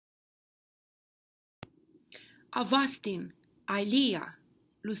Avastin, Eylea,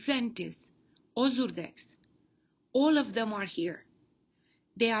 Lucentis, Ozurdex, all of them are here.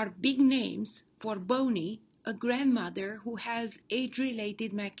 They are big names for Bonnie, a grandmother who has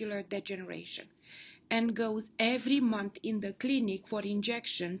age-related macular degeneration and goes every month in the clinic for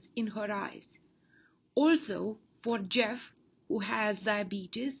injections in her eyes. Also for Jeff, who has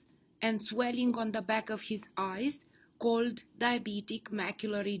diabetes and swelling on the back of his eyes called diabetic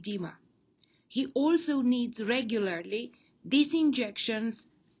macular edema. He also needs regularly these injections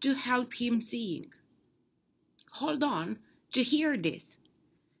to help him seeing. Hold on to hear this.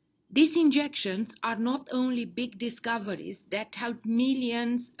 These injections are not only big discoveries that help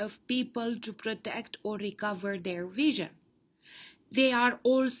millions of people to protect or recover their vision. They are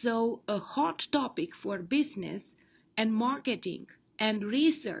also a hot topic for business and marketing and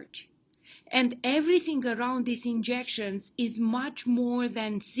research. And everything around these injections is much more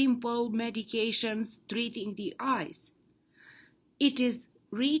than simple medications treating the eyes. It is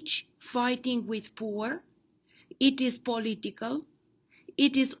rich fighting with poor. It is political.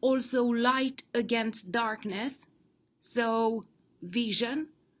 It is also light against darkness. So vision,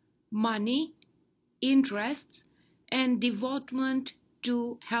 money, interests, and devotement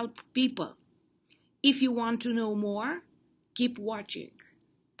to help people. If you want to know more, keep watching.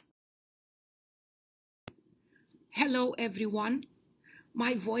 Hello everyone.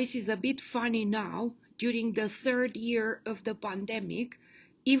 My voice is a bit funny now during the third year of the pandemic,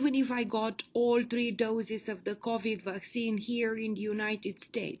 even if I got all 3 doses of the COVID vaccine here in the United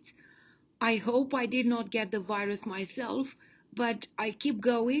States. I hope I did not get the virus myself, but I keep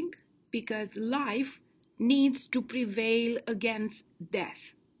going because life needs to prevail against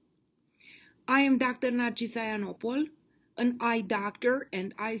death. I am Dr. Narcisa Ianopol, an eye doctor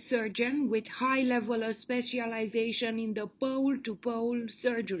and eye surgeon with high level of specialization in the pole-to-pole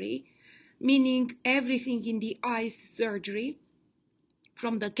surgery, meaning everything in the eyes surgery,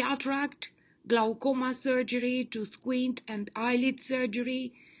 from the cataract, glaucoma surgery to squint and eyelid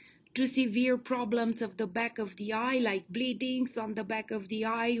surgery, to severe problems of the back of the eye like bleedings on the back of the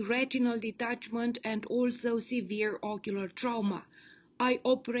eye, retinal detachment, and also severe ocular trauma. I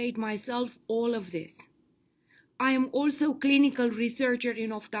operate myself all of this. I am also clinical researcher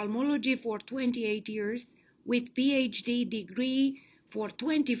in ophthalmology for 28 years, with PhD degree for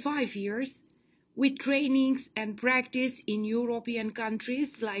 25 years, with trainings and practice in European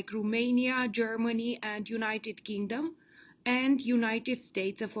countries like Romania, Germany, and United Kingdom, and United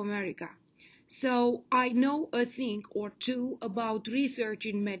States of America. So I know a thing or two about research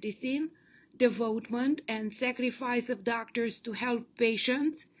in medicine, devotement and sacrifice of doctors to help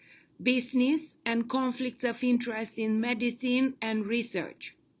patients, business, and conflicts of interest in medicine and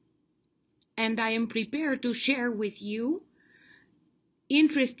research. And I am prepared to share with you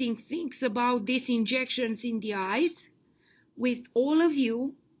interesting things about these injections in the eyes with all of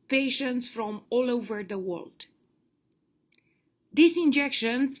you, patients from all over the world. These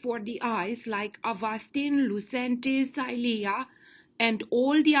injections for the eyes, like Avastin, Lucentis, Eylea, and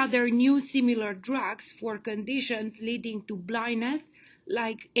all the other new similar drugs for conditions leading to blindness,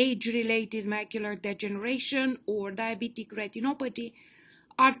 like age-related macular degeneration or diabetic retinopathy,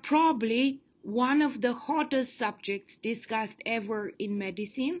 are probably one of the hottest subjects discussed ever in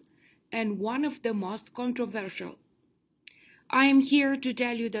medicine and one of the most controversial. I am here to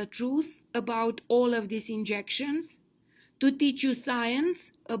tell you the truth about all of these injections, to teach you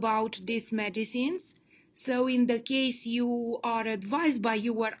science about these medicines, so in the case you are advised by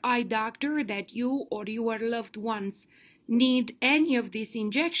your eye doctor that you or your loved ones need any of these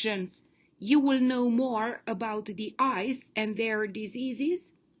injections, you will know more about the eyes and their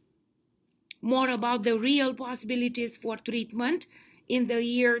diseases, more about the real possibilities for treatment in the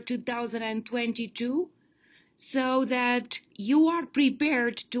year 2022, so that you are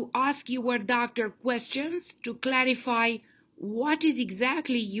prepared to ask your doctor questions to clarify what is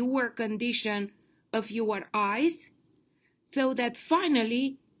exactly your condition of your eyes, so that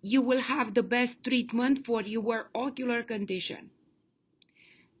finally you will have the best treatment for your ocular condition.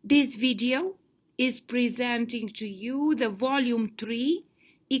 This video is presenting to you the Volume 3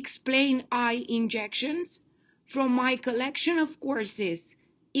 Explain Eye Injections from my collection of courses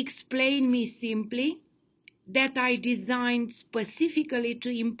Explain Me Simply, that I designed specifically to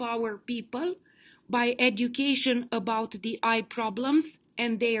empower people by education about the eye problems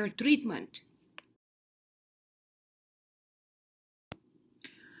and their treatment.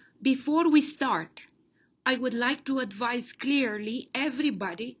 Before we start, I would like to advise clearly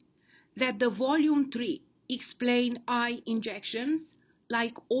everybody that the Volume 3 Explain Eye Injections,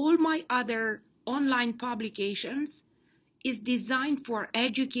 like all my other online publications, is designed for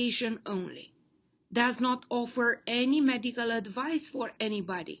education only. does not offer any medical advice for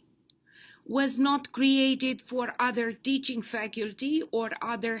anybody, was not created for other teaching faculty or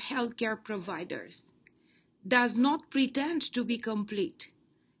other healthcare providers, does not pretend to be complete,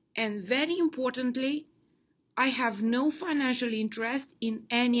 and very importantly, I have no financial interest in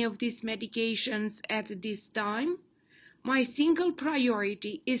any of these medications at this time. My single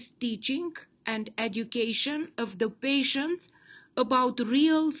priority is teaching and education of the patients about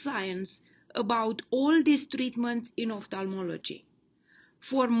real science, about all these treatments in ophthalmology.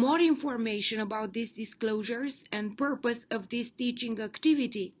 For more information about these disclosures and purpose of this teaching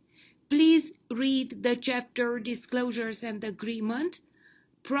activity, please read the chapter Disclosures and Agreement,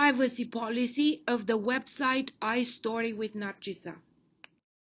 Privacy Policy of the website iStory with Narcisa.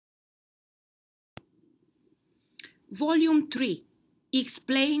 Volume 3,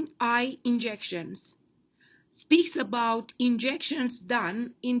 Explain Eye Injections, speaks about injections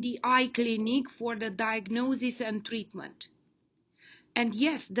done in the eye clinic for the diagnosis and treatment. And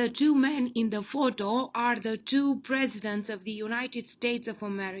yes, the two men in the photo are the two presidents of the United States of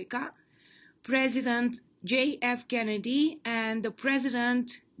America, President J.F. Kennedy and the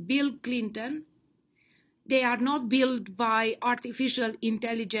President Bill Clinton. They are not built by artificial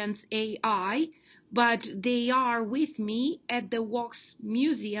intelligence AI, but they are with me at the Wax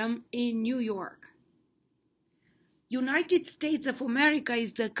Museum in New York. United States of America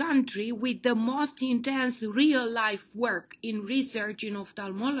is the country with the most intense real-life work in research in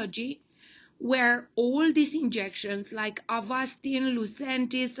ophthalmology, where all these injections like Avastin,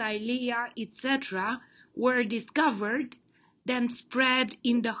 Lucentis, Eylea, etc. were discovered, then spread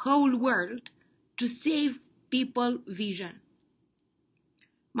in the whole world to save people vision.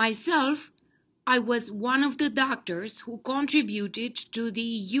 Myself, I was one of the doctors who contributed to the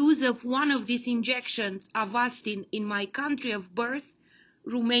use of one of these injections, Avastin, in my country of birth,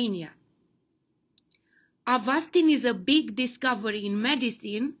 Romania. Avastin is a big discovery in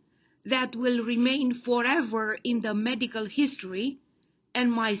medicine that will remain forever in the medical history,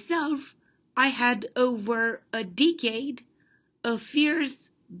 and myself, I had over a decade a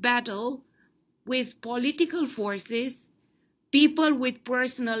fierce battle with political forces, people with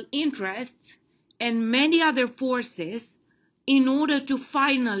personal interests, and many other forces in order to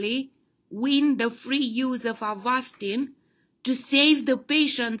finally win the free use of Avastin to save the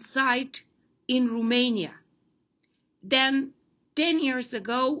patient's sight in Romania. Then, 10 years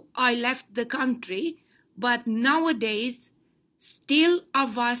ago, I left the country, but nowadays, still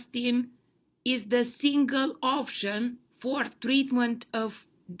Avastin is the single option for treatment of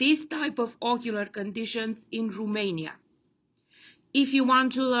this type of ocular conditions in Romania. If you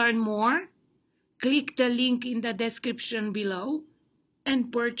want to learn more, click the link in the description below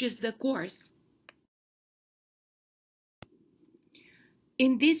and purchase the course.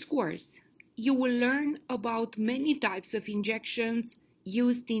 In this course, you will learn about many types of injections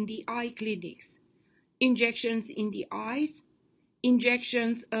used in the eye clinics. Injections in the eyes,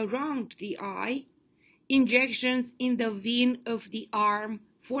 injections around the eye, injections in the vein of the arm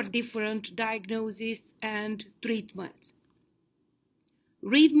for different diagnoses and treatments.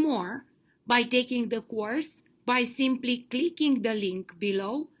 Read more by taking the course by simply clicking the link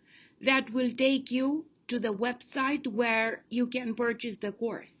below that will take you to the website where you can purchase the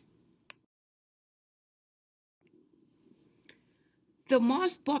course. The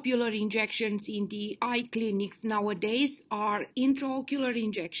most popular injections in the eye clinics nowadays are intraocular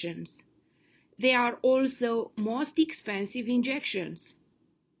injections. They are also most expensive injections.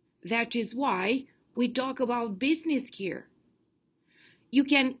 That is why we talk about business here. You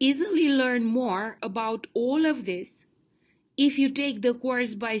can easily learn more about all of this if you take the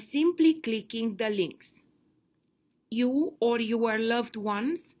course by simply clicking the links. You or your loved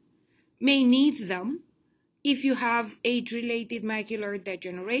ones may need them if you have age-related macular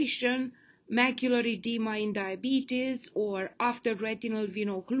degeneration, macular edema in diabetes, or after retinal vein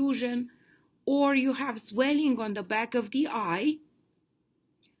occlusion, or you have swelling on the back of the eye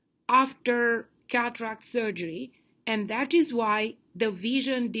after cataract surgery, and that is why the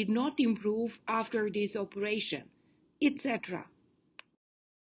vision did not improve after this operation, etc.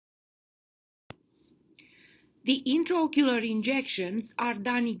 The intraocular injections are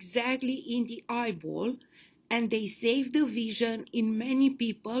done exactly in the eyeball, and they save the vision in many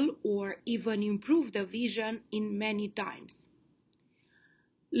people or even improve the vision in many times.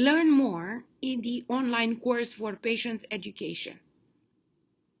 Learn more in the online course for patients' education.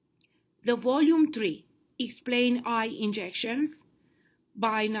 The Volume 3, Explain Eye Injections,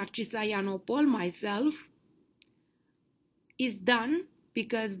 by Narcisa Ianopol, myself, is done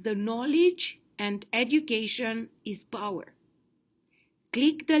because the knowledge and education is power.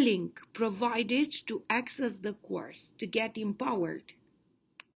 Click the link provided to access the course to get empowered.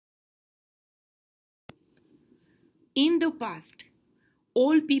 In the past,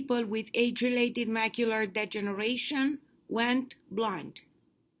 all people with age-related macular degeneration went blind.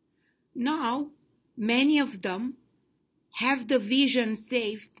 Now, many of them have the vision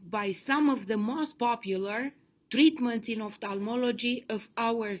saved by some of the most popular treatments in ophthalmology of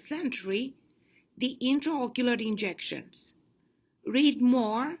our century, the intraocular injections. Read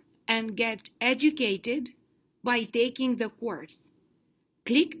more and get educated by taking the course.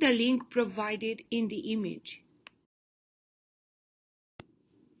 Click the link provided in the image.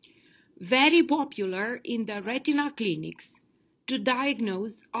 Very popular in the retina clinics to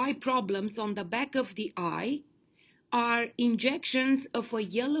diagnose eye problems on the back of the eye are injections of a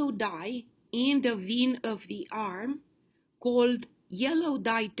yellow dye in the vein of the arm called yellow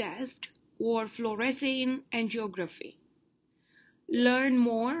dye test or fluorescein angiography. Learn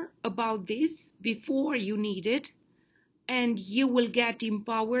more about this before you need it, and you will get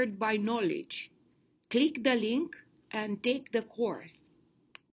empowered by knowledge. Click the link and take the course.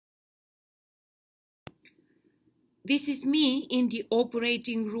 This is me in the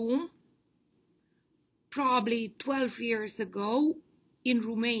operating room, probably 12 years ago in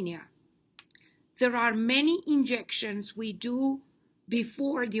Romania. There are many injections we do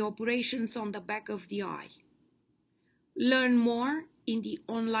before the operations on the back of the eye. Learn more in the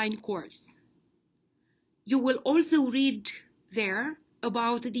online course. You will also read there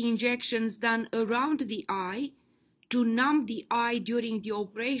about the injections done around the eye to numb the eye during the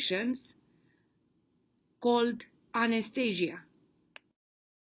operations, called anesthesia.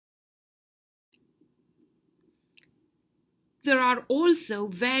 There are also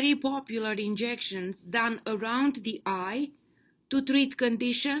very popular injections done around the eye to treat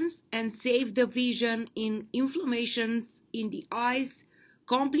conditions and save the vision in inflammations in the eyes,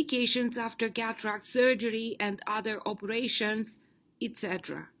 complications after cataract surgery and other operations,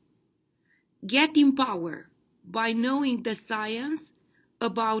 etc. Get empowered by knowing the science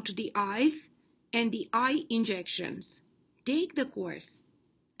about the eyes and the eye injections. Take the course.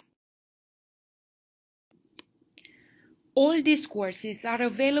 All these courses are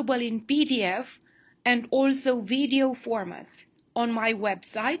available in PDF and also video format on my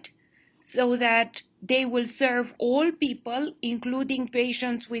website so that they will serve all people, including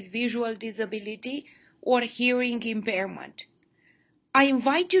patients with visual disability or hearing impairment. I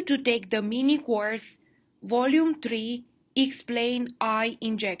invite you to take the mini course Volume 3 Explain Eye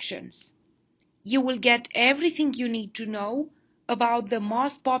Injections. You will get everything you need to know about the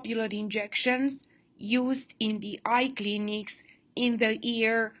most popular injections used in the eye clinics in the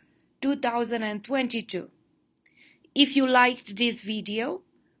year 2022. If you liked this video,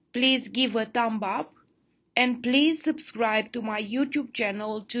 please give a thumb up and please subscribe to my YouTube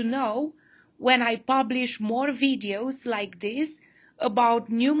channel to know when I publish more videos like this about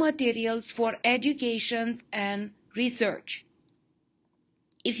new materials for education and research.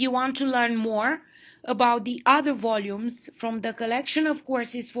 If you want to learn more about the other volumes from the collection of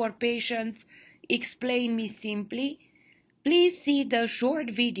courses for patients Explain Me Simply, please see the short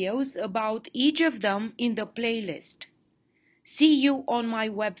videos about each of them in the playlist. See you on my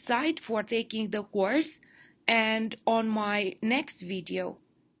website for taking the course and on my next video.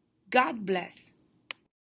 God bless.